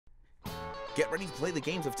Get ready to play the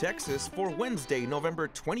games of Texas for Wednesday, November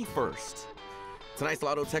 21st. Tonight's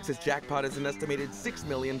Lotto Texas jackpot is an estimated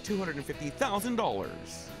 $6,250,000.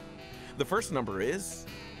 The first number is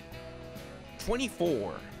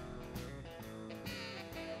 24.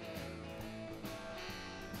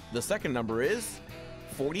 The second number is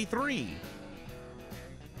 43.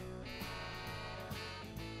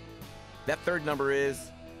 That third number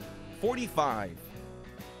is 45.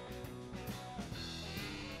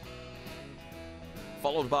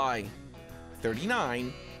 Followed by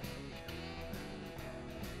 39.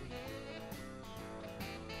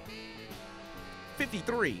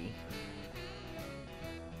 53.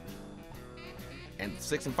 And the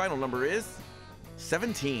sixth and final number is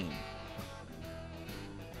 17.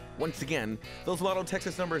 Once again, those Lotto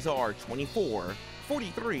Texas numbers are 24,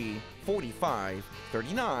 43, 45,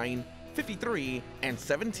 39, 53, and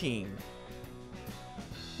 17.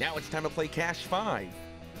 Now it's time to play Cash 5.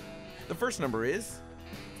 The first number is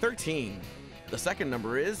 13. The second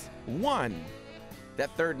number is 1.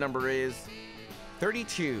 That third number is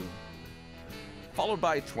 32. Followed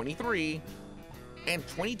by 23 and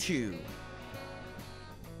 22.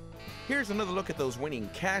 Here's another look at those winning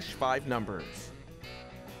Cash 5 numbers.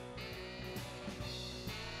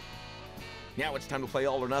 Now it's time to play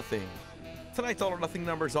All or Nothing. Tonight's All or Nothing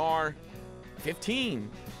numbers are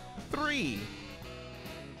 15, 3,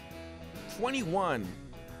 21,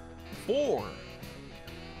 4,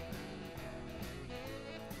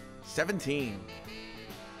 17,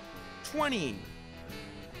 20,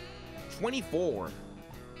 24,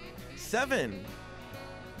 7,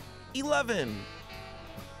 11,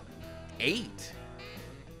 8,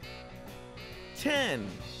 10,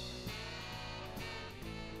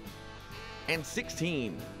 and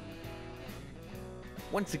 16.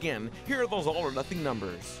 Once again, here are those All or Nothing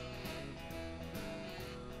numbers.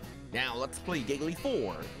 Now let's play Daily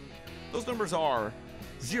 4. Those numbers are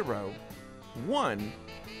 0, 1,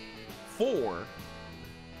 4,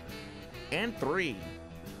 and 3.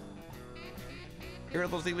 Here are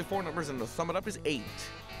those Daily 4 numbers, and to sum it up is 8.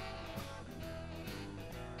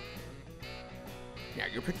 Now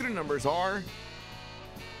your pick 3 numbers are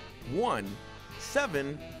 1,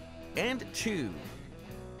 7, and 2.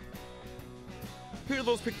 Here are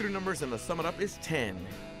those pick 3 numbers, and the sum it up is 10.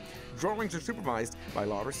 Drawings are supervised by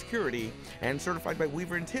Lotto Security and certified by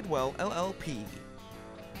Weaver and Tidwell, LLP.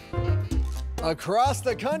 Across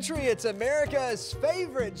the country, it's America's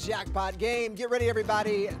favorite jackpot game. Get ready,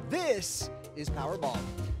 everybody. This is Powerball.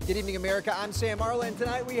 Good evening, America. I'm Sam Marlin.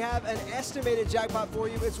 Tonight we have an estimated jackpot for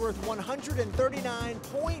you. It's worth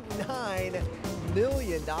 $139.9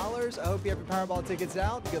 million. I hope you have your Powerball tickets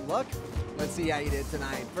out. Good luck. Let's see how you did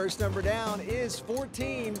tonight. First number down is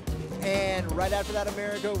 14. And right after that,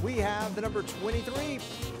 America, we have the number 23.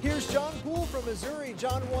 Here's John Poole from Missouri.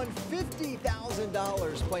 John won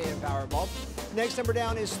 $50,000 playing Powerball. Next number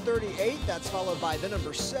down is 38. That's followed by the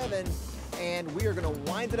number 7. And we are going to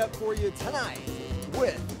wind it up for you tonight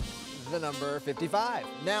with the number 55.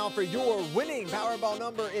 Now for your winning Powerball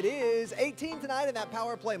number, it is 18 tonight, and that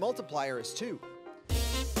Power Play multiplier is 2.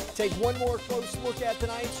 Take one more close look at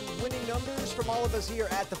tonight's winning numbers from all of us here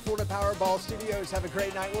at the Florida Powerball Studios. Have a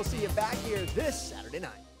great night. We'll see you back here this Saturday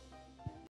night.